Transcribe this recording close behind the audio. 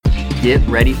Get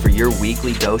ready for your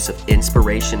weekly dose of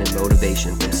inspiration and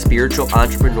motivation from spiritual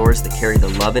entrepreneurs that carry the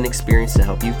love and experience to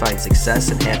help you find success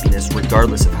and happiness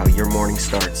regardless of how your morning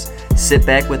starts. Sit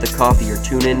back with a coffee or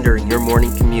tune in during your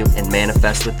morning commute and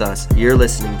manifest with us. You're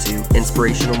listening to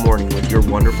Inspirational Morning with your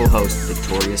wonderful host,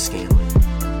 Victoria Scanlon.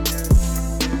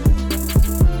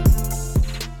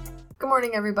 Good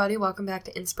morning, everybody. Welcome back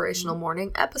to Inspirational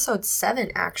Morning, episode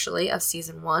 7, actually, of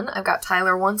season 1. I've got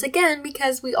Tyler once again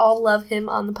because we all love him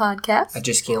on the podcast. I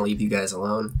just can't leave you guys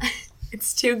alone.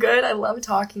 It's too good. I love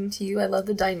talking to you. I love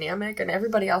the dynamic, and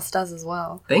everybody else does as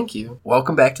well. Thank you.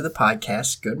 Welcome back to the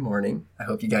podcast. Good morning. I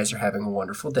hope you guys are having a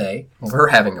wonderful day. We're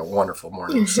having a wonderful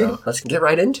morning, so let's get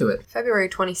right into it. February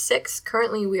 26th.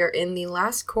 Currently, we are in the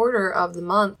last quarter of the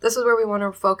month. This is where we want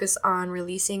to focus on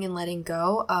releasing and letting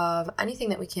go of anything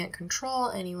that we can't control,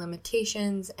 any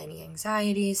limitations, any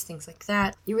anxieties, things like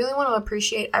that. You really want to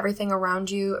appreciate everything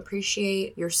around you,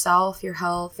 appreciate yourself, your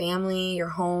health, family, your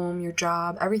home, your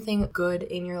job, everything good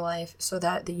in your life so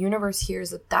that the universe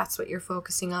hears that that's what you're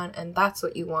focusing on and that's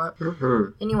what you want.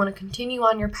 And you want to continue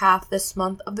on your path this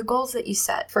month of the goals that you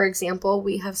set. For example,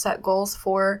 we have set goals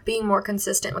for being more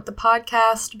consistent with the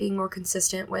podcast, being more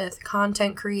consistent with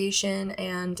content creation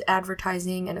and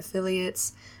advertising and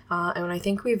affiliates. And I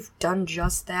think we've done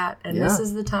just that. And This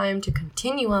is the time to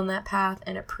continue on that path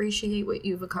and appreciate what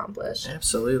you've accomplished.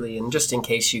 Absolutely. And just in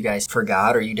case you guys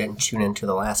forgot or you didn't tune into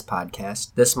the last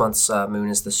podcast, this month's moon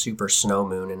is the super snow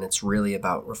moon, and it's really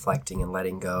about reflecting and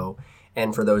letting go.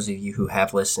 And for those of you who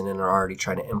have listened and are already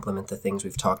trying to implement the things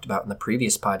we've talked about in the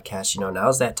previous podcast,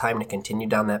 now's that time to continue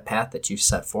down that path that you've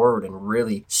set forward and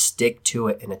really stick to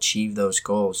it and achieve those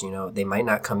goals. They might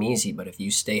not come easy, but if you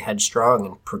stay headstrong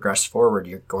and progress forward,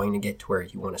 you're going to get to where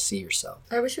you want to see yourself.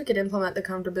 I wish we could implement the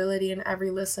comfortability in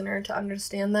every listener to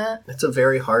understand that. It's a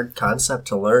very hard concept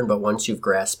to learn, but once you've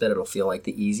grasped it, it'll feel like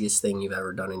the easiest thing you've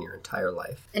ever done in your entire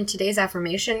life. And today's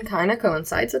affirmation kind of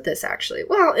coincides with this, actually.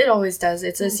 Well, it always does.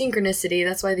 It's a synchronicity.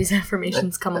 That's why these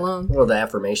affirmations come along. Well, the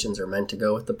affirmations are meant to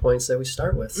go with the points that we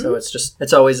start with. So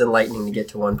it's always enlightening to get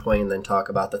to one point and then talk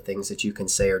about the things that you can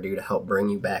say or do to help bring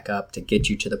you back up to get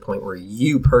you to the point where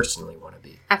you personally want to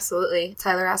be. Absolutely.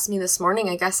 Tyler asked me this morning,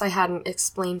 I guess I hadn't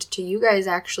explained to you guys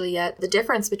actually yet, the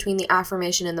difference between the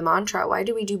affirmation and the mantra. Why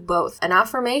do we do both? An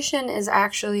affirmation is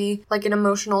actually like an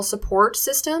emotional support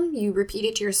system. You repeat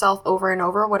it to yourself over and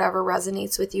over, whatever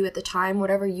resonates with you at the time,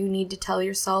 whatever you need to tell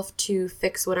yourself to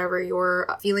fix whatever you're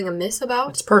feeling amiss about.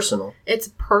 It's personal.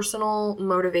 It's personal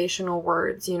motivational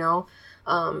words,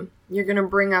 You're going to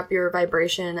bring up your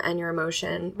vibration and your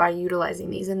emotion by utilizing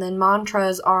these. And then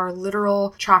mantras are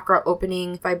literal chakra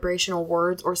opening vibrational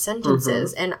words or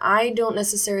sentences. And I don't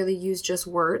necessarily use just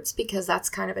words because that's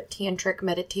kind of a tantric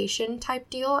meditation type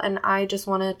deal. And I just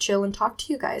want to chill and talk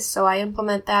to you guys. So I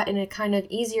implement that in a kind of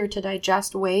easier to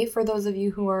digest way for those of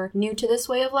you who are new to this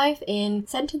way of life in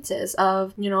sentences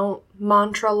of,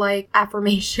 mantra-like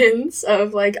affirmations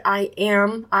of like, I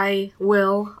am, I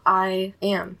will, I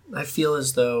am. I feel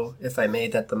as though, if I may,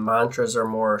 that the mantras are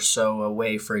more so a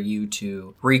way for you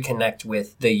to reconnect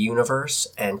with the universe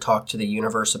and talk to the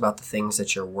universe about the things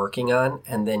that you're working on.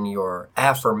 And then your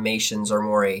affirmations are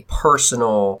more a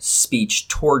personal speech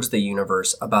towards the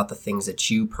universe about the things that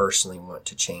you personally want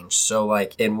to change. So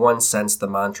like in one sense, the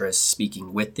mantra is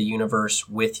speaking with the universe,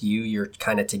 with you. You're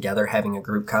kind of together having a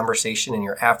group conversation, and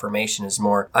your affirmation is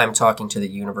more, I'm talking to the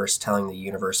universe, telling the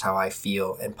universe how I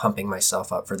feel and pumping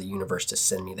myself up for the universe to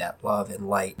send me that love and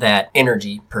light, that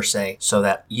energy per se, so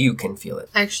that you can feel it.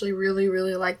 I actually really,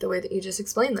 really like the way that you just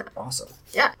explained that. Awesome.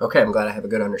 Yeah. Okay, I'm glad I have a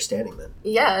good understanding then.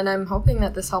 Yeah, and I'm hoping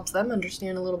that this helps them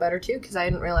understand a little better too, because I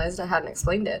hadn't realized I hadn't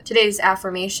explained it. Today's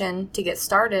affirmation to get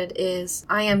started is,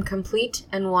 I am complete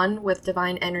and one with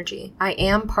divine energy. I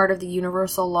am part of the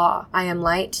universal law. I am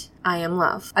light. I am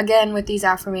love. Again, with these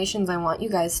affirmations, I want you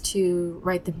guys to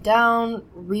write them down,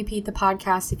 repeat the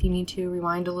podcast if you need to,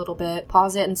 rewind a little bit,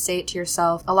 pause it and say it to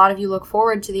yourself. A lot of you look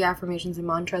forward to the affirmations and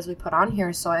mantras we put on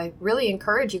here, so I really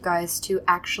encourage you guys to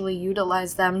actually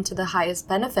utilize them to the highest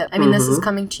benefit. I mean, this is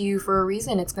coming to you for a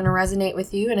reason. It's going to resonate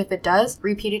with you, and if it does,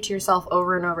 repeat it to yourself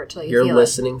over and over till you feel it. You're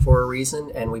listening for a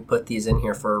reason, and we put these in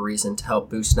here for a reason to help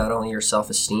boost not only your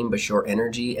self-esteem, but your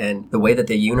energy and the way that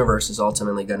the universe is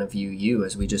ultimately going to view you,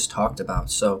 as we just talked about.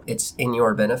 So it's in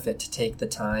your benefit to take the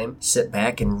time, sit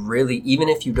back, and really, even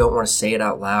if you don't want to say it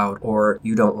out loud or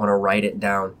you don't want to write it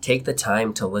down, take the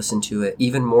time to listen to it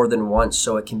even more than once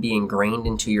so it can be ingrained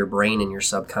into your brain and your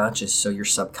subconscious, so your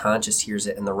subconscious hears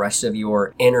it and the rest of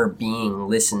your inner being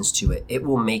listens to it. It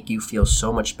will make you feel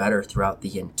so much better throughout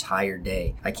the entire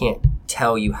day. I can't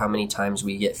tell you how many times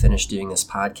we get finished doing this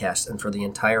podcast, and for the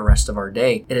entire rest of our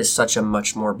day, it is such a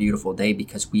much more beautiful day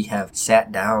because we have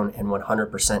sat down and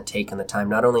 100% taken the time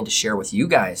not only to share with you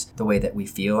guys the way that we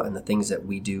feel and the things that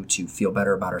we do to feel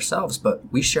better about ourselves, but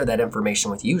we share that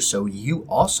information with you so you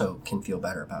also can feel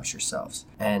better about yourselves.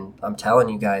 And I'm telling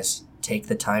you guys, take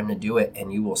the time to do it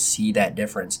and you will see that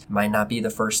difference. It might not be the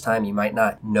first time. You might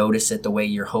not notice it the way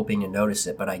you're hoping to notice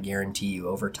it, but I guarantee you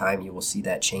over time you will see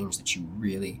that change that you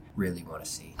really, really want to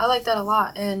see. I like that a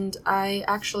lot, and I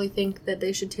actually think that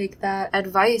they should take that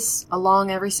advice along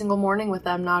every single morning with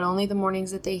them, not only the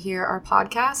mornings that they hear our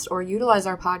podcast or utilize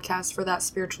our podcast for that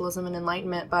spiritualism and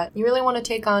enlightenment, but you really want to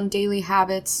take on daily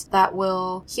habits that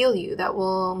will heal you, that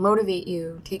will motivate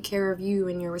you, take care of you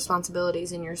and your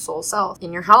responsibilities in your soul self,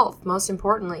 in your health. Most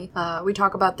importantly, we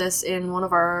talk about this in one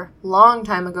of our long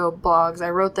time ago blogs. I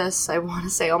wrote this, I want to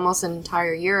say almost an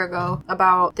entire year ago,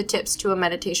 about the tips to a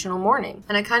meditational morning.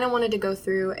 And I kind of wanted to go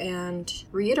through and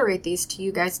reiterate these to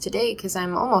you guys today because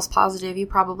I'm almost positive you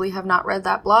probably have not read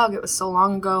that blog. It was so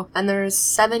long ago. And there's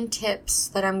 7 tips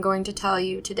that I'm going to tell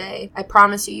you today. I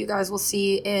promise you, you guys will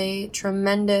see a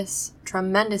tremendous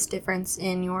difference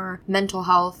in your mental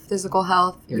health, physical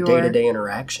health, your day-to-day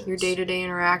interactions. Your day-to-day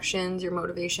interactions, your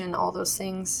motivation, all those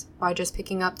things by just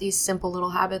picking up these simple little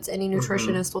habits. Any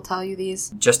nutritionist will tell you these.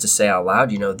 Just to say out loud,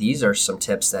 these are some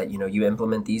tips that, you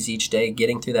implement these each day,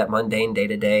 getting through that mundane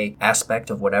day-to-day aspect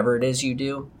of whatever it is you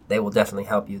do. They will definitely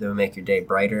help you. They will make your day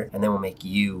brighter, and they will make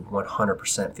you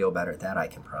 100% feel better. That I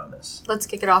can promise. Let's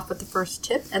kick it off with the first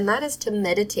tip, and that is to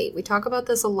meditate. We talk about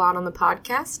this a lot on the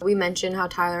podcast. We mentioned how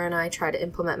Tyler and I try to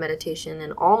implement meditation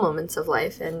in all moments of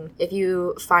life, and if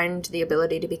you find the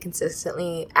ability to be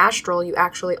consistently astral, you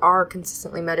actually are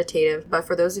consistently meditative. But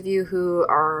for those of you who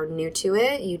are new to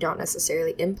it, you don't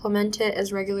necessarily implement it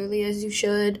as regularly as you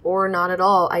should, or not at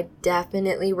all, I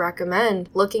definitely recommend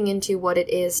looking into what it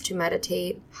is to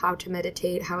meditate, how to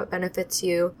meditate, how it benefits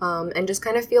you, and just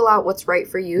kind of feel out what's right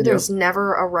for you. There's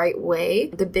never a right way.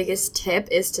 The biggest tip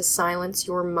is to silence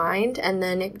your mind, and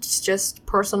then it's just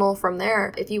personal from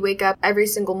there. If you wake up every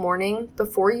single morning,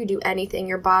 before you do anything,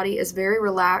 your body is very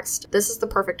relaxed. This is the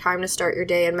perfect time to start your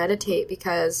day and meditate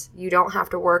because you don't have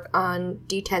to work on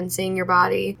detensing your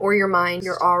body or your mind.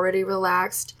 You're already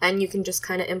relaxed, and you can just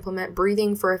kind of implement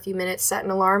breathing for a few minutes, set an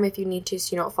alarm if you need to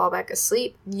so you don't fall back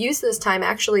asleep. Use this time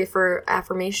actually for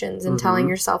affirmations and telling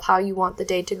yourself how you want the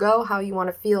day to go, how you want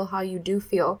to feel, how you do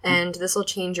feel, and this will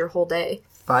change your whole day.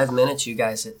 5 minutes, you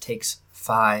guys, it takes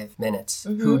 5 minutes.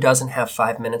 Who doesn't have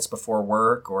 5 minutes before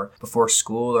work or before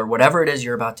school or whatever it is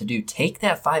you're about to do? Take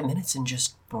that 5 minutes and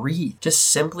just breathe. Just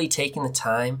simply taking the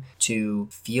time to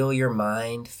feel your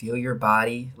mind, feel your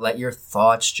body, let your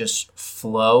thoughts just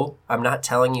flow. I'm not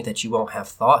telling you that you won't have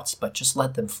thoughts, but just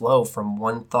let them flow from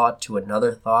one thought to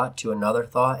another thought to another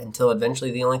thought until eventually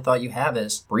the only thought you have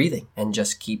is breathing, and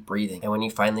just keep breathing. And when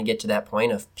you finally get to that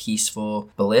point of peaceful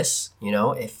bliss,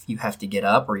 if you have to get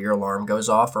up or your alarm goes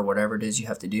off or whatever it is you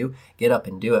have to do, get up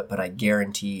and do it. But I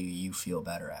guarantee you feel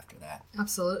better after that.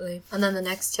 Absolutely. And then the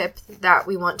next tip that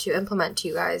we want to implement to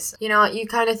you guys, you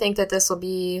kind of think that this will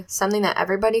be something that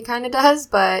everybody kind of does,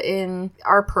 but in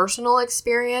our personal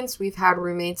experience, we've had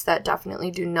roommates that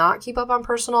definitely do not keep up on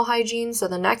personal hygiene. So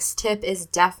the next tip is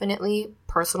definitely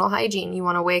personal hygiene. You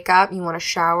want to wake up, you want to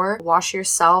shower, wash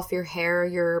yourself, your hair,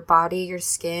 your body, your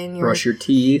skin, brush your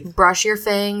teeth, brush your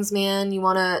fangs, man. You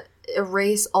want to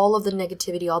erase all of the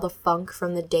negativity, all the funk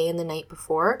from the day and the night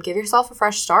before. Give yourself a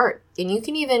fresh start. And you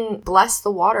can even bless the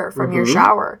water from your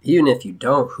shower. Even if you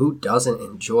don't, who doesn't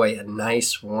enjoy a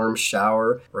nice warm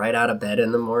shower right out of bed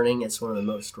in the morning? It's one of the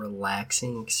most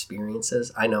relaxing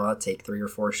experiences. I know I'll take 3 or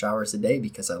 4 showers a day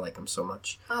because I like them so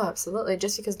much. Oh, absolutely.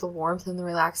 Just because the warmth and the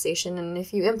relaxation. And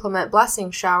if you implement blessing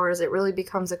showers, it really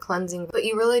becomes a cleansing. But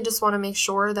you really just want to make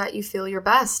sure that you feel your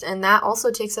best. And that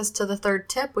also takes us to the third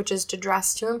tip, which is to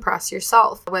dress to impress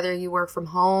yourself. Whether you work from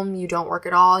home, you don't work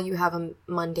at all, you have a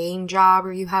mundane job,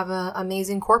 or you have an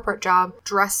amazing corporate job,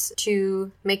 dress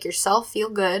to make yourself feel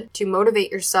good, to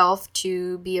motivate yourself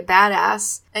to be a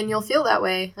badass, and you'll feel that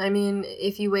way. I mean,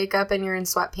 if you wake up and you're in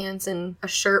sweatpants and a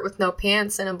shirt with no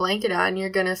pants and a blanket on, you're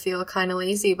gonna feel kind of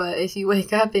lazy. But if you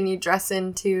wake up and you dress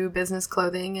into business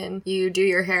clothing and you do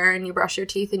your hair and you brush your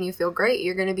teeth and you feel great,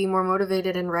 you're gonna be more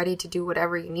motivated and ready to do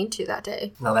whatever you need to that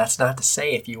day. Now, that's not to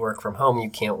say if you work from home, you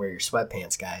can't wear your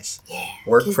sweatpants, guys. Yeah.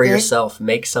 Work for yourself.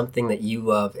 Make something that you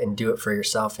love and do it for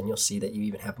yourself, and you'll see that you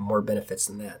even have more benefits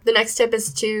than that. The next tip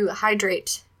is to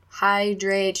hydrate.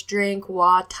 Hydrate, drink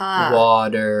water.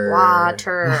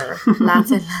 Water.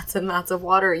 Lots and lots of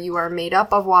water. You are made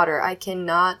up of water. I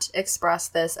cannot express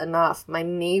this enough. My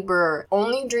neighbor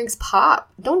only drinks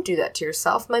pop. Don't do that to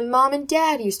yourself. My mom and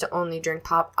dad used to only drink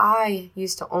pop. I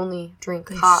used to only drink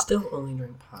pop. They still only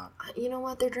drink pop. You know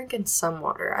what? They're drinking some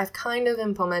water. I've kind of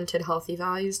implemented healthy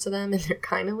values to them, and they're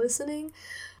kind of listening.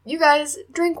 You guys,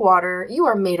 drink water. You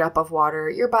are made up of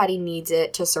water. Your body needs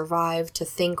it to survive, to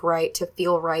think right, to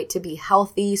feel right, to be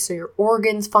healthy, so your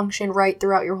organs function right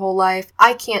throughout your whole life.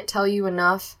 I can't tell you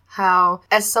enough how,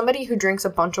 as somebody who drinks a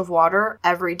bunch of water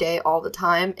every day all the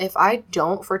time, if I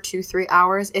don't for 2-3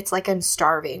 hours, it's like I'm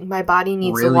starving. My body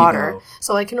needs the water. Though.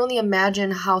 So I can only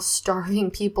imagine how starving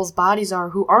people's bodies are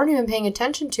who aren't even paying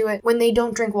attention to it when they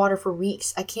don't drink water for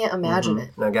weeks. I can't imagine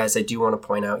it. Now, guys, I do want to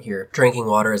point out here, drinking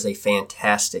water is a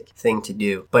fantastic thing to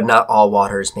do, but not all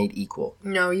water is made equal.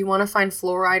 No, you want to find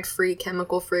fluoride-free,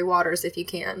 chemical-free waters if you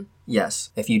can. Yes,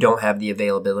 if you don't have the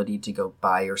availability to go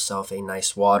buy yourself a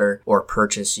nice water or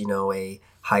purchase, a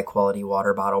high-quality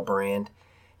water bottle brand,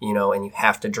 and you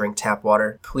have to drink tap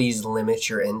water, please limit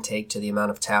your intake to the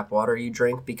amount of tap water you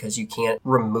drink because you can't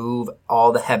remove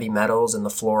all the heavy metals and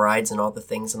the fluorides and all the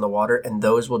things in the water, and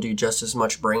those will do just as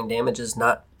much brain damage as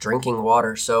not drinking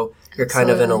water. So you're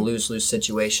kind of in a lose-lose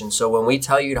situation. So when we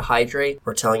tell you to hydrate,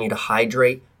 we're telling you to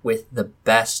hydrate with the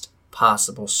best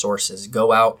possible sources.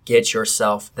 Go out, get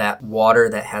yourself that water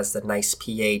that has the nice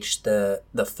pH, the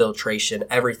filtration,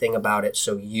 everything about it,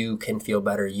 so you can feel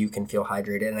better, you can feel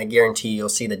hydrated, and I guarantee you'll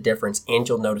see the difference and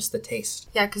you'll notice the taste.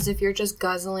 Yeah, because if you're just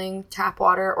guzzling tap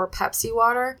water or Pepsi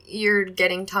water, you're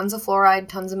getting tons of fluoride,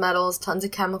 tons of metals, tons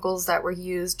of chemicals that were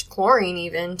used, chlorine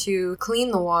even, to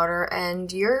clean the water,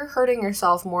 and you're hurting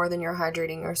yourself more than you're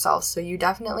hydrating yourself. So you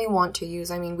definitely want to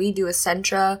use, we do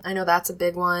Essentia. I know that's a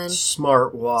big one.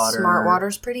 Smart water. Smart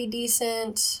water's pretty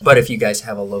decent. But if you guys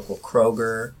have a local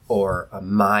Kroger or a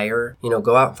Meijer,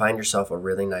 go out and find yourself a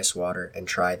really nice water and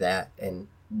try that, and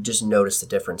just notice the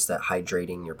difference that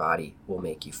hydrating your body will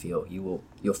make you feel.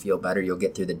 You'll feel better. You'll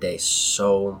get through the day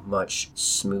so much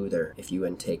smoother if you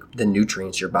intake the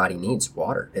nutrients your body needs.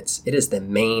 Water. It is the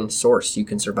main source. You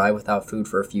can survive without food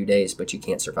for a few days, but you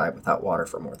can't survive without water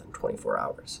for more than 24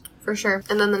 hours. For sure.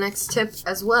 And then the next tip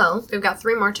as well, we've got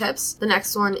 3 more tips. The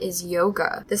next one is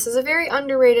yoga. This is a very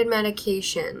underrated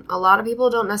medication. A lot of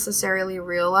people don't necessarily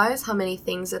realize how many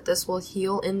things that this will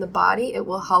heal in the body. It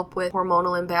will help with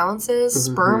hormonal imbalances,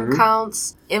 sperm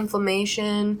counts,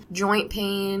 inflammation, joint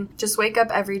pain. Just wake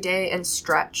up every day and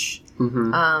stretch.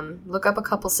 Look up a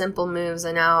couple simple moves,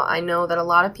 and now I know that a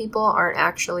lot of people aren't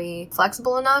actually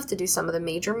flexible enough to do some of the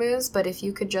major moves, but if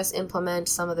you could just implement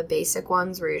some of the basic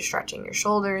ones where you're stretching your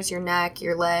shoulders, your neck,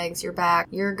 your legs, your back,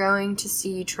 you're going to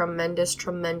see tremendous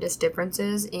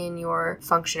differences in your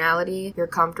functionality, your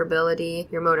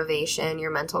comfortability, your motivation, your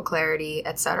mental clarity,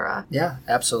 etc. Yeah,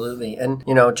 absolutely. And,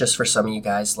 just for some of you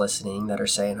guys listening that are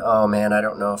saying, oh man, I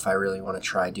don't know if I really want to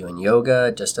try doing yoga,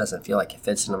 it just doesn't feel like it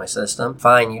fits into my system.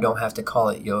 Fine, you don't have to call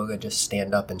it yoga, just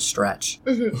stand up and stretch.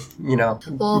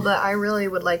 Well, but I really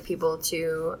would like people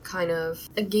to kind of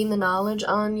gain the knowledge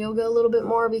on yoga a little bit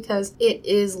more, because it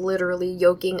is literally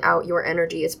yoking out your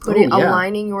energy. It's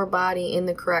aligning your body in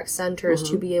the correct centers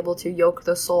to be able to yoke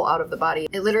the soul out of the body.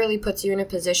 It literally puts you in a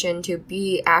position to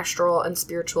be astral and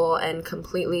spiritual and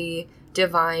completely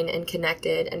divine and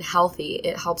connected and healthy.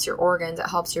 It helps your organs, it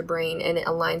helps your brain, and it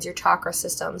aligns your chakra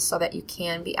systems so that you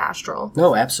can be astral.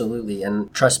 No, absolutely.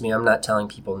 And trust me, I'm not telling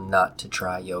people not to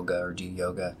try yoga or do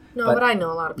yoga. No, but I know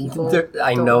a lot of people.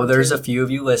 I know there's a few of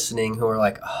you listening who are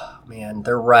like, oh man,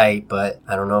 they're right, but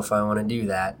I don't know if I want to do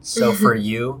that. So for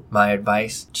you, my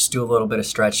advice, just do a little bit of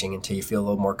stretching until you feel a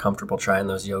little more comfortable trying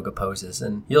those yoga poses.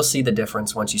 And you'll see the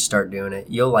difference once you start doing it.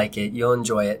 You'll like it. You'll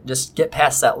enjoy it. Just get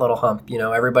past that little hump.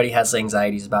 Everybody has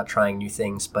anxieties about trying new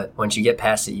things, but once you get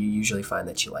past it, you usually find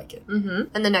that you like it.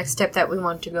 And the next tip that we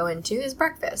want to go into is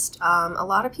breakfast. A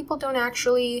lot of people don't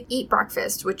actually eat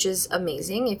breakfast, which is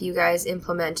amazing. If you guys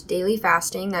implement daily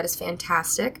fasting, that is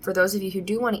fantastic. For those of you who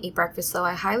do want to eat breakfast, though,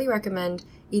 I highly recommend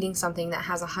eating something that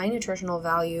has a high nutritional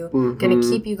value, going to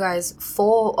keep you guys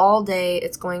full all day.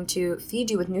 It's going to feed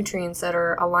you with nutrients that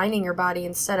are aligning your body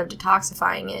instead of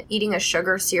detoxifying it. Eating a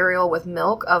sugar cereal with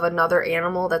milk of another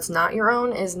animal that's not your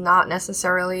own is not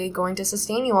necessarily going to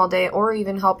sustain you all day or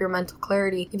even help your mental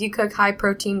clarity. If you cook high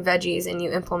protein veggies and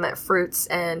you implement fruits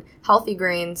and healthy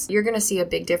grains, you're going to see a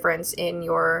big difference in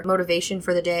your motivation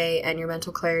for the day and your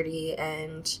mental clarity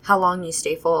and how long you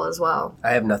stay full as well.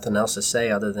 I have nothing else to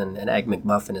say other than an Egg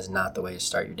McMuffin muffin is not the way to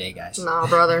start your day, guys. Nah,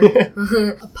 brother.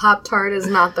 A Pop-Tart is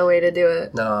not the way to do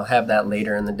it. No, have that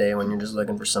later in the day when you're just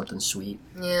looking for something sweet.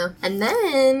 Yeah. And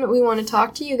then we want to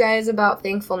talk to you guys about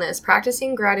thankfulness,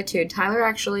 practicing gratitude. Tyler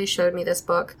actually showed me this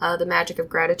book, The Magic of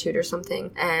Gratitude or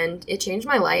something, and it changed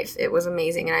my life. It was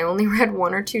amazing, and I only read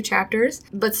 1 or 2 chapters,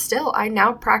 but still, I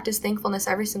now practice thankfulness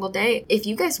every single day. If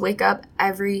you guys wake up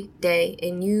every day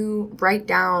and you write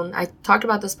down, I talked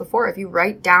about this before, if you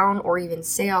write down or even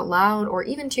say out loud or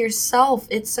even to yourself,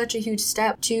 it's such a huge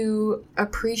step to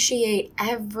appreciate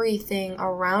everything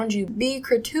around you. Be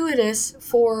gratuitous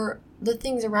for the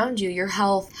things around you, your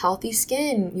health, healthy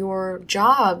skin, your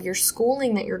job, your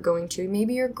schooling that you're going to,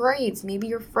 maybe your grades, maybe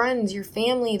your friends, your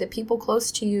family, the people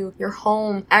close to you, your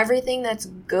home, everything that's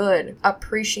good.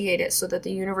 Appreciate it so that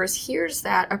the universe hears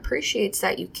that, appreciates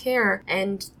that you care,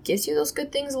 and gives you those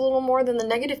good things a little more than the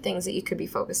negative things that you could be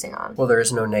focusing on. Well, there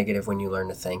is no negative when you learn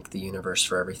to thank the universe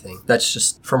for everything. That's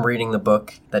just from reading the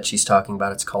book that she's talking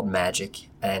about. It's called Magic,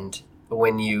 and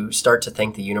when you start to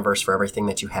thank the universe for everything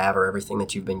that you have or everything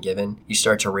that you've been given, you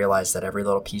start to realize that every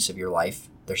little piece of your life,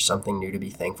 there's something new to be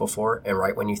thankful for. And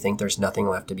right when you think there's nothing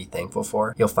left to be thankful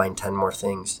for, you'll find 10 more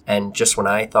things. And just when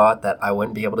I thought that I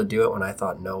wouldn't be able to do it, when I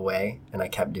thought no way, and I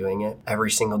kept doing it,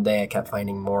 every single day I kept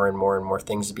finding more and more and more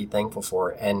things to be thankful for.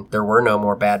 And there were no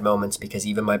more bad moments, because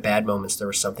even my bad moments, there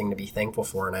was something to be thankful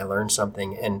for, and I learned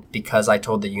something. And because I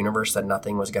told the universe that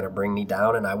nothing was going to bring me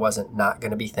down and I wasn't not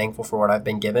going to be thankful for what I've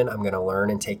been given, I'm going to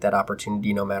learn and take that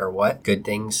opportunity no matter what. Good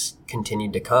things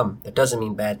continued to come. That doesn't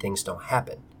mean bad things don't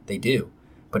happen. They do.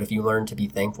 But if you learn to be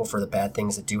thankful for the bad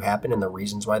things that do happen and the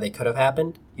reasons why they could have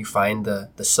happened, you find the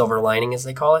silver lining, as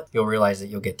they call it, you'll realize that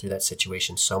you'll get through that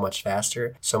situation so much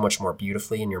faster, so much more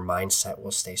beautifully, and your mindset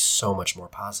will stay so much more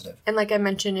positive. And like I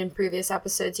mentioned in previous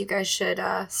episodes, you guys should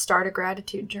start a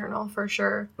gratitude journal for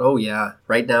sure. Oh yeah.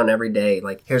 Write down every day.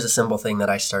 Like, here's a simple thing that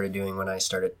I started doing when I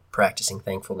started practicing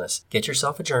thankfulness. Get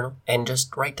yourself a journal and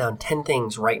just write down 10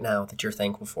 things right now that you're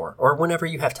thankful for. Or whenever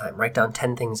you have time, write down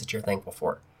 10 things that you're thankful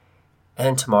for. And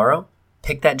then tomorrow,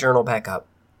 pick that journal back up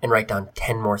and write down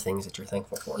 10 more things that you're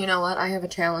thankful for. You know what? I have a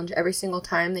challenge. Every single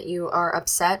time that you are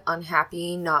upset,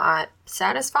 unhappy, not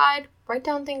satisfied, write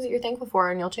down things that you're thankful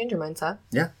for and you'll change your mindset.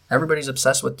 Yeah. Everybody's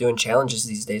obsessed with doing challenges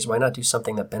these days. Why not do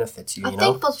something that benefits you, A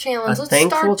thankful challenge. A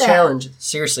thankful challenge.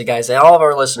 Seriously, guys, all of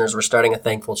our listeners, we're starting a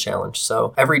thankful challenge.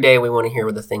 So every day we want to hear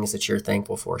the things that you're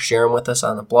thankful for. Share them with us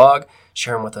on the blog.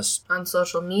 Share them with us on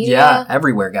social media. Yeah,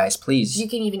 everywhere, guys, please. You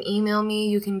can even email me.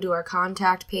 You can do our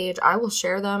contact page. I will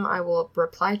share them. I will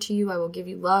reply to you. I will give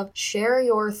you love. Share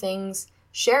your things.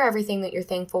 Share everything that you're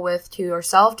thankful with to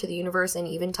yourself, to the universe, and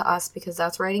even to us, because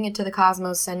that's writing it to the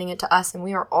cosmos, sending it to us, and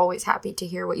we are always happy to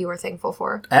hear what you are thankful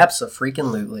for.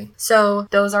 Abso-freaking-lutely. So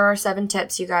those are our 7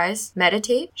 tips, you guys.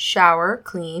 Meditate, shower,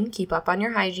 clean, keep up on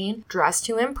your hygiene, dress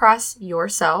to impress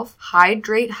yourself,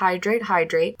 hydrate,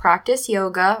 practice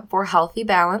yoga for healthy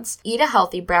balance, eat a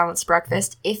healthy, balanced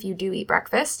breakfast if you do eat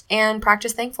breakfast, and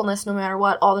practice thankfulness no matter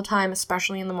what, all the time,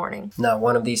 especially in the morning. Not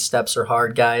one of these steps are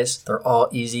hard, guys. They're all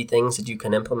easy things that you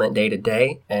can implement day to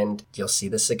day, and you'll see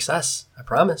the success. I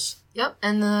promise. Yep.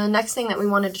 And the next thing that we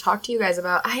wanted to talk to you guys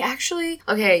about,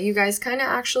 you guys kind of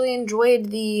actually enjoyed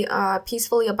the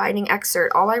Peacefully Abiding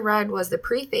excerpt. All I read was the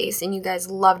preface and you guys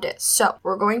loved it. So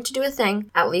we're going to do a thing,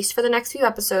 at least for the next few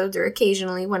episodes or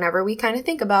occasionally, whenever we kind of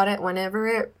think about it, whenever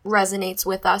it resonates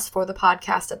with us for the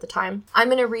podcast at the time. I'm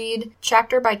going to read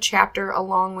chapter by chapter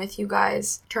along with you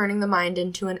guys, Turning the Mind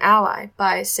into an Ally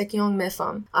by Sikyoung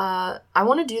Mipham. I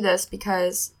want to do this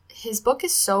because his book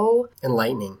is so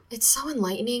enlightening. It's so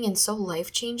enlightening and so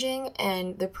life-changing,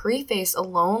 and the preface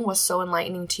alone was so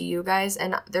enlightening to you guys,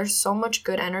 and there's so much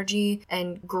good energy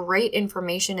and great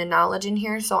information and knowledge in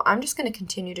here, so I'm just going to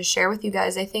continue to share with you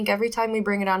guys. I think every time we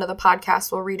bring it onto the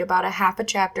podcast, we'll read about a half a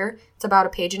chapter. It's about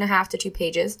 1.5 pages to 2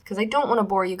 pages, because I don't want to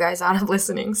bore you guys out of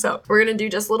listening, so we're going to do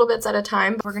just little bits at a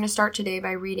time. We're going to start today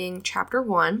by reading chapter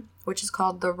 1, which is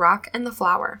called The Rock and the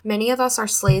Flower. Many of us are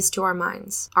slaves to our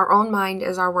minds. Our own mind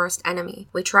is our worst enemy.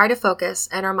 We try to focus,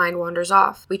 and our mind wanders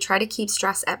off. We try to keep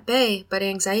stress at bay, but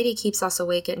anxiety keeps us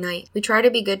awake at night. We try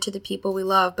to be good to the people we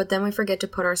love, but then we forget to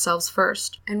put ourselves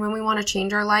first. And when we want to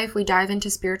change our life, we dive into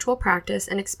spiritual practice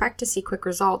and expect to see quick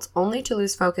results, only to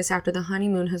lose focus after the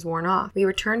honeymoon has worn off. We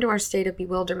return to our state of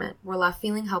bewilderment. We're left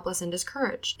feeling helpless and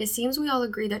discouraged. It seems we all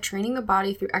agree that training the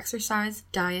body through exercise,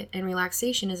 diet, and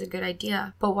relaxation is a good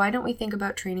idea, but why don't don't we think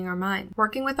about training our mind?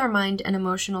 Working with our mind and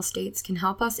emotional states can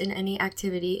help us in any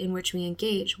activity in which we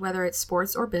engage, whether it's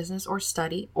sports or business or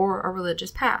study or a religious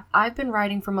path. I've been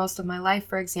riding for most of my life,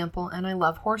 for example, and I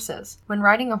love horses. When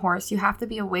riding a horse, you have to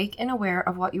be awake and aware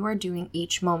of what you are doing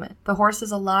each moment. The horse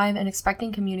is alive and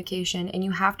expecting communication, and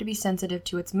you have to be sensitive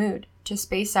to its mood. To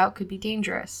space out could be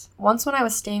dangerous. Once when I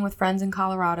was staying with friends in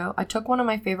Colorado, I took one of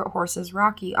my favorite horses,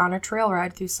 Rocky, on a trail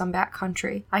ride through some back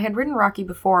country. I had ridden Rocky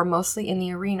before, mostly in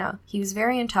the arena. He was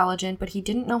very intelligent, but he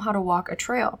didn't know how to walk a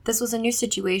trail. This was a new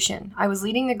situation. I was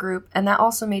leading the group, and that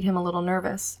also made him a little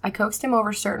nervous. I coaxed him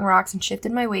over certain rocks and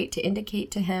shifted my weight to indicate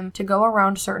to him to go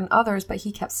around certain others, but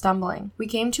he kept stumbling. We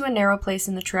came to a narrow place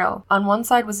in the trail. On one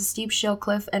side was a steep shale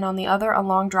cliff, and on the other a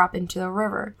long drop into the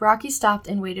river. Rocky stopped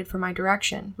and waited for my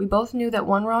direction. We both knew that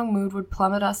one wrong move would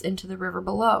plummet us into the river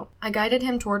below. I guided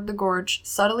him toward the gorge,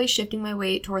 subtly shifting my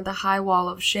weight toward the high wall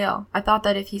of shale. I thought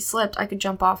that if he slipped, I could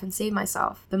jump off and save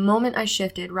myself. The moment I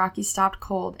shifted, Rocky stopped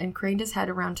cold and craned his head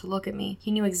around to look at me.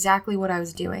 He knew exactly what I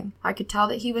was doing. I could tell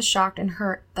that he was shocked and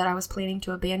hurt that I was planning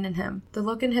to abandon him. The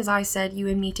look in his eye said, "You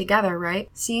and me together, right?"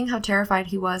 Seeing how terrified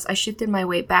he was, I shifted my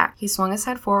weight back. He swung his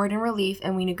head forward in relief,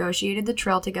 and we negotiated the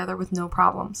trail together with no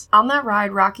problems. On that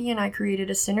ride, Rocky and I created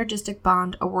a synergistic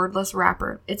bond, a wordless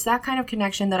wrapper. It's that kind of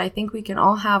connection that I think we can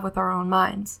all have with our own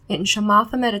minds. In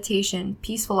Shamatha meditation,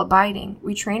 peaceful abiding,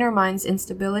 we train our minds in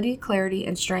stability, clarity,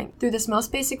 and strength. Through this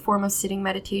most basic form of sitting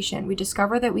meditation, we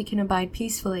discover that we can abide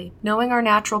peacefully. Knowing our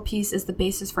natural peace is the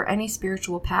basis for any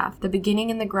spiritual path, the beginning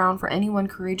and the ground for anyone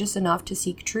courageous enough to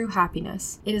seek true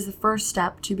happiness. It is the first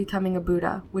step to becoming a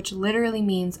Buddha, which literally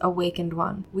means awakened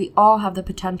one. We all have the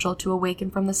potential to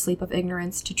awaken from the sleep of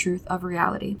ignorance to truth of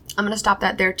reality. I'm going to stop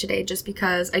that there today just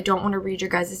because I don't want to read your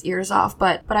guys' ears off,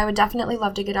 but I would definitely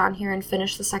love to get on here and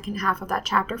finish the second half of that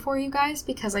chapter for you guys,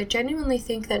 because I genuinely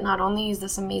think that not only is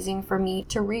this amazing for me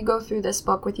to re-go through this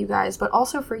book with you guys, but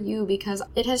also for you, because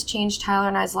it has changed Tyler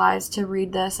and I's lives to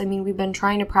read this. I mean, we've been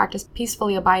trying to practice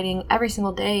peacefully abiding every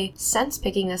single day since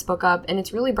picking this book up, and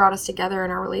it's really brought us together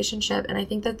in our relationship, and I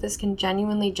think that this can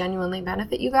genuinely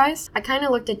benefit you guys. I kind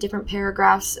of looked at different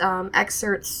paragraphs,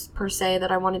 excerpts per se,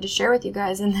 that I wanted to share with you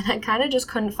guys, and then I kind of just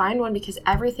couldn't find one because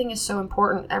everything is so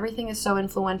important. Everything is so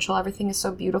influential. Everything is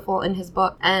so beautiful in his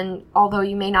book. And although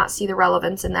you may not see the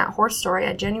relevance in that horse story,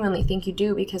 I genuinely think you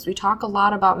do, because we talk a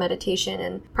lot about meditation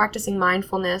and practicing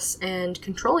mindfulness and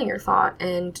controlling your thought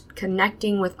and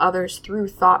connecting with others through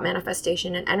thought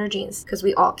manifestation and energies, because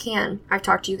we all can. I've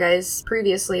talked to you guys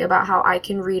previously about how I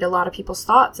can read a lot of people's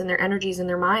thoughts and their energies in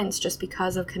their minds just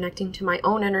because of connecting to my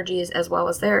own energies as well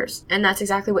as theirs. And that's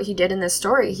exactly what he did in this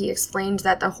story. He explained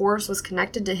that the horse was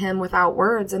connected to him without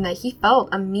words, and that he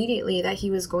felt immediately that he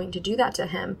was going to do that to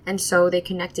him. And so they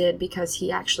connected because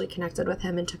he actually connected with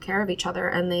him and took care of each other,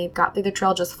 and they got through the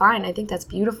trail just fine. I think that's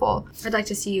beautiful. I'd like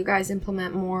to see you guys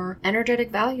implement more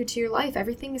energetic value to your life.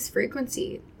 Everything is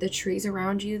frequency. The trees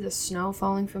around you, the snow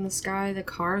falling from the sky, the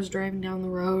cars driving down the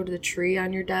road, the tree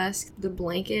on your desk, the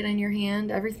blanket in your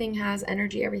hand, everything has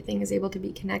energy. Everything is able to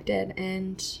be connected,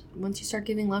 and once you start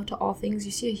giving love to all things,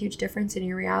 you see a huge difference in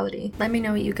your reality. Let me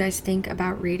know what you guys think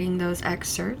about reading those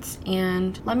excerpts,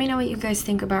 and let me know what you guys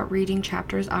think about reading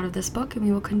chapters out of this book, and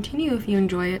we will continue if you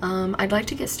enjoy it. I'd like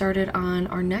to get started on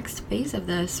our next phase of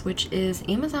this, which is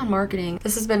Amazon marketing.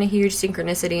 This has been a huge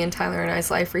synchronicity in Tyler and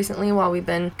I's life recently while we've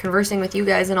been conversing with you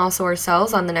guys and also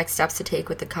ourselves on the next steps to take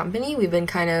with the company. We've been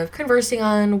kind of conversing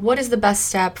on what is the best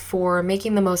step for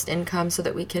making the most income so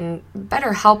that we can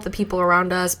better help the people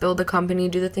around us, build the company,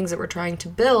 do the things that we're trying to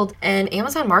build. And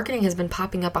Amazon marketing has been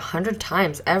popping up 100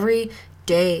 times. Every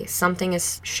day something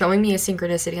is showing me a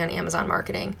synchronicity on Amazon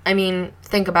marketing. I mean,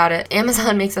 think about it.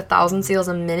 Amazon makes 1,000 sales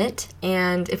a minute,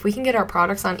 and if we can get our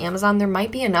products on Amazon, there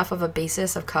might be enough of a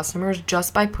basis of customers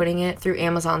just by putting it through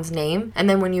Amazon's name. And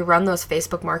then when you run those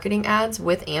Facebook marketing ads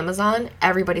with Amazon,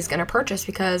 everybody's going to purchase,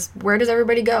 because where does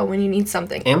everybody go when you need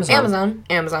something? Amazon.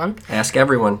 Ask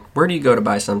everyone, where do you go to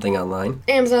buy something online?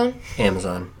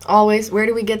 Amazon. Always. Where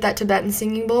do we get that Tibetan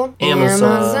singing bowl?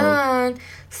 Amazon.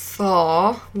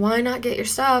 So why not get your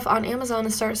stuff on Amazon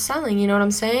and start selling? You know what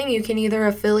I'm saying? You can either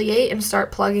affiliate and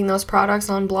start plugging those products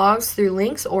on blogs through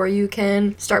links, or you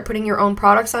can start putting your own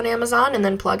products on Amazon and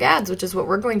then plug ads, which is what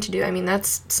we're going to do. I mean,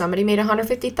 that's somebody made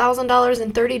 $150,000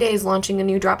 in 30 days launching a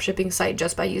new dropshipping site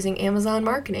just by using Amazon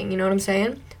marketing. You know what I'm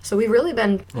saying? So we've really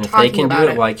been talking about it. And if they can do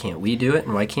it, why can't we do it?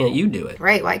 And why can't you do it?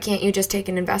 Right. Why can't you just take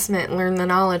an investment and learn the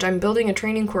knowledge? I'm building a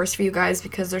training course for you guys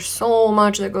because there's so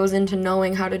much that goes into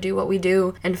knowing how to do what we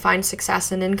do and find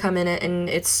success and income in it. And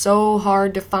it's so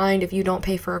hard to find if you don't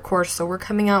pay for a course. So we're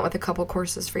coming out with a couple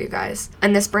courses for you guys.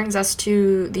 And this brings us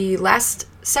to the last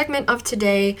segment of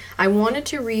today, I wanted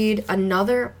to read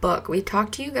another book. We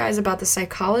talked to you guys about The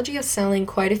Psychology of Selling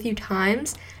quite a few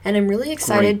times, and I'm really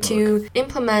excited to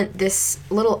implement this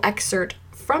little excerpt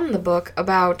from the book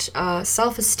about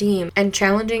self-esteem and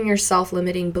challenging your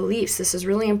self-limiting beliefs. This is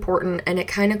really important, and it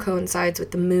kind of coincides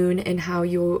with the moon and how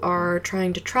you are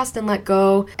trying to trust and let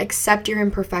go, accept your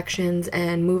imperfections,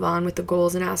 and move on with the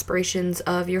goals and aspirations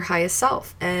of your highest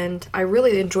self. And I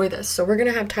really enjoy this, so we're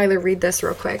going to have Tyler read this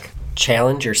real quick.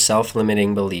 Challenge your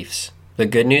self-limiting beliefs. The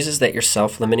good news is that your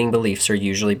self-limiting beliefs are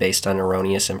usually based on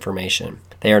erroneous information.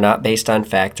 They are not based on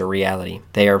fact or reality.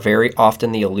 They are very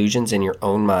often the illusions in your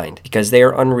own mind. Because they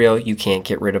are unreal, you can't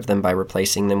get rid of them by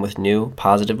replacing them with new,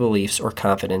 positive beliefs or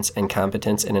confidence and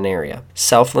competence in an area.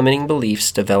 Self-limiting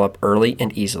beliefs develop early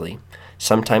and easily.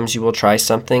 Sometimes you will try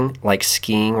something like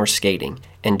skiing or skating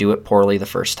and do it poorly the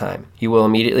first time. You will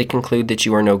immediately conclude that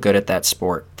you are no good at that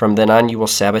sport. From then on, you will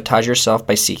sabotage yourself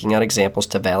by seeking out examples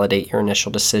to validate your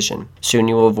initial decision. Soon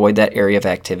you will avoid that area of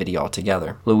activity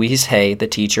altogether. Louise Hay, the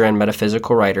teacher and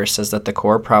metaphysical writer, says that the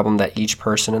core problem that each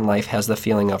person in life has the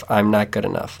feeling of, I'm not good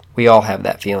enough. We all have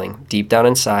that feeling, deep down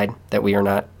inside, that we are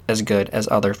not as good as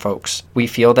other folks. We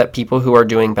feel that people who are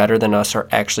doing better than us are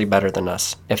actually better than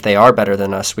us. If they are better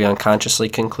than us, we unconsciously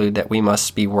conclude that we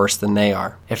must be worse than they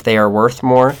are. If they are worth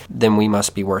more, then we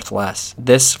must be worth less.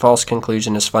 This false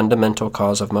conclusion is fundamental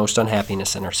cause of most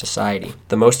unhappiness in our society.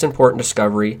 The most important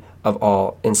discovery of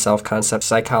all in self-concept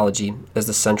psychology is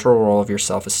the central role of your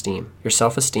self-esteem. Your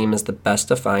self-esteem is the best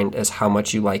defined as how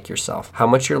much you like yourself. How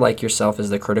much you like yourself is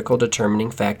the critical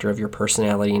determining factor of your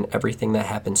personality and everything that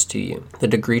happens to you. The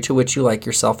degree to which you like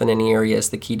yourself in any area is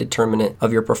the key determinant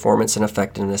of your performance and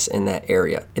effectiveness in that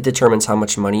area. It determines how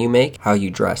much money you make, how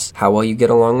you dress, how well you get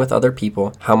along with other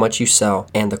people, how much you sell,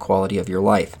 and the quality of your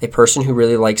life. A person who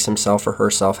really likes himself or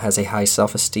herself has a high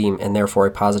self-esteem and therefore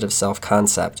a positive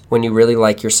self-concept. When you really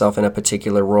like yourself in a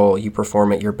particular role, you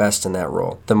perform at your best in that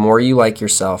role. The more you like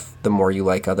yourself, the more you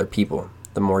like other people.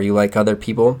 The more you like other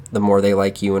people, the more they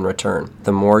like you in return.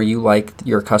 The more you like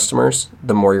your customers,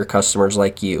 the more your customers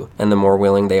like you, and the more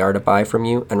willing they are to buy from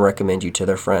you and recommend you to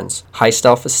their friends. High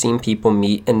self-esteem people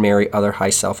meet and marry other high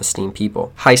self-esteem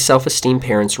people. High self-esteem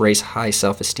parents raise high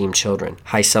self-esteem children.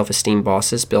 High self-esteem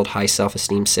bosses build high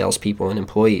self-esteem salespeople and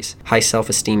employees. High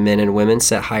self-esteem men and women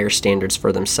set higher standards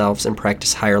for themselves and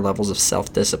practice higher levels of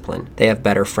self-discipline. They have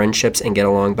better friendships and get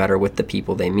along better with the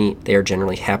people they meet. They are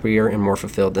generally happier and more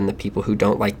fulfilled than the people who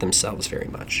don't like themselves very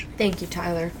much. Thank you,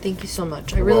 Tyler. Thank you so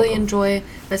much. I really enjoy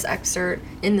this excerpt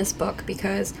in this book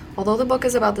because although the book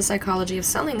is about the psychology of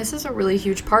selling, this is a really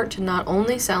huge part to not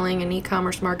only selling and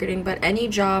e-commerce marketing, but any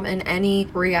job and any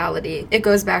reality. It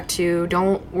goes back to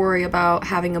don't worry about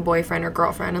having a boyfriend or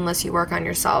girlfriend unless you work on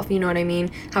yourself. You know what I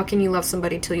mean? How can you love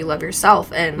somebody till you love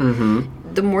yourself? And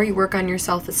the more you work on your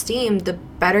self-esteem, the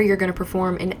better you're going to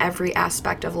perform in every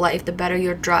aspect of life. The better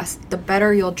you're dressed, the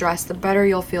better you'll dress, the better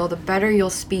you'll feel, the better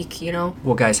you'll speak, you know?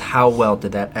 Well, guys, how well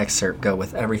did that excerpt go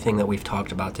with everything that we've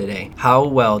talked about today? How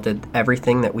well did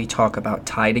everything that we talk about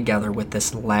tie together with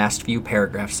this last few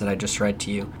paragraphs that I just read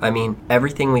to you? I mean,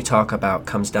 everything we talk about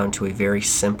comes down to a very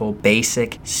simple,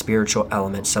 basic spiritual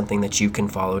element, something that you can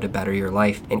follow to better your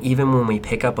life. And even when we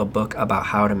pick up a book about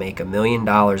how to make $1 million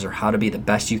or how to be the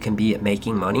best you can be at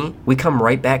making money, we come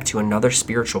right back to another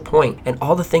spiritual point and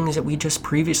all the things that we just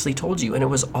previously told you, and it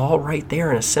was all right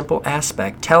there in a simple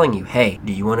aspect telling you, hey,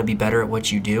 do you want to be better at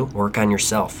what you do? Work on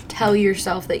yourself. Tell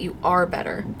yourself that you are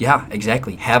better. Yeah,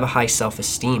 exactly. Have a high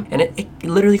self-esteem. And it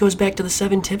literally goes back to the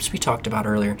 7 tips we talked about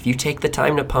earlier. If you take the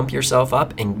time to pump yourself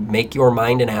up and make your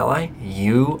mind an ally,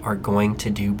 you are going to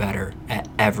do better at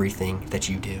everything that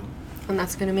you do. And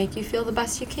that's going to make you feel the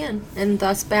best you can and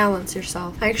thus balance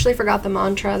yourself. I actually forgot the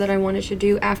mantra that I wanted to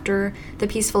do after the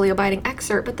Peacefully Abiding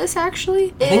excerpt, but this actually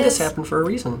is... I think this happened for a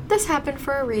reason. This happened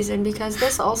for a reason because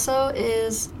this also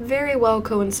is very well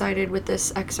coincided with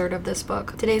this excerpt of this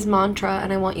book. Today's mantra,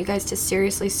 and I want you guys to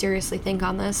seriously think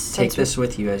on this. Take this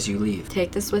with you as you leave.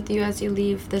 Take this with you as you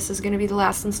leave. This is going to be the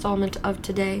last installment of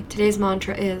today. Today's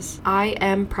mantra is, I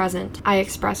am present. I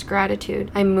express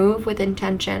gratitude. I move with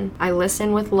intention. I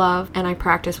listen with love. And I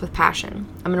practice with passion.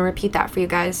 I'm going to repeat that for you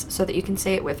guys so that you can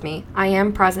say it with me. I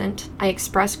am present. I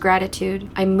express gratitude.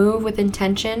 I move with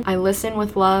intention. I listen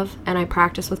with love. And I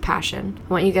practice with passion.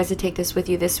 I want you guys to take this with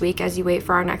you this week as you wait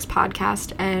for our next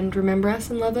podcast. And remember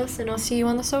us and love us. And I'll see you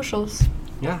on the socials.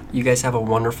 Yeah, you guys have a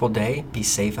wonderful day. Be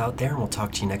safe out there. And we'll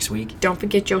talk to you next week. Don't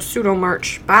forget your pseudo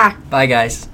merch. Bye. Bye, guys.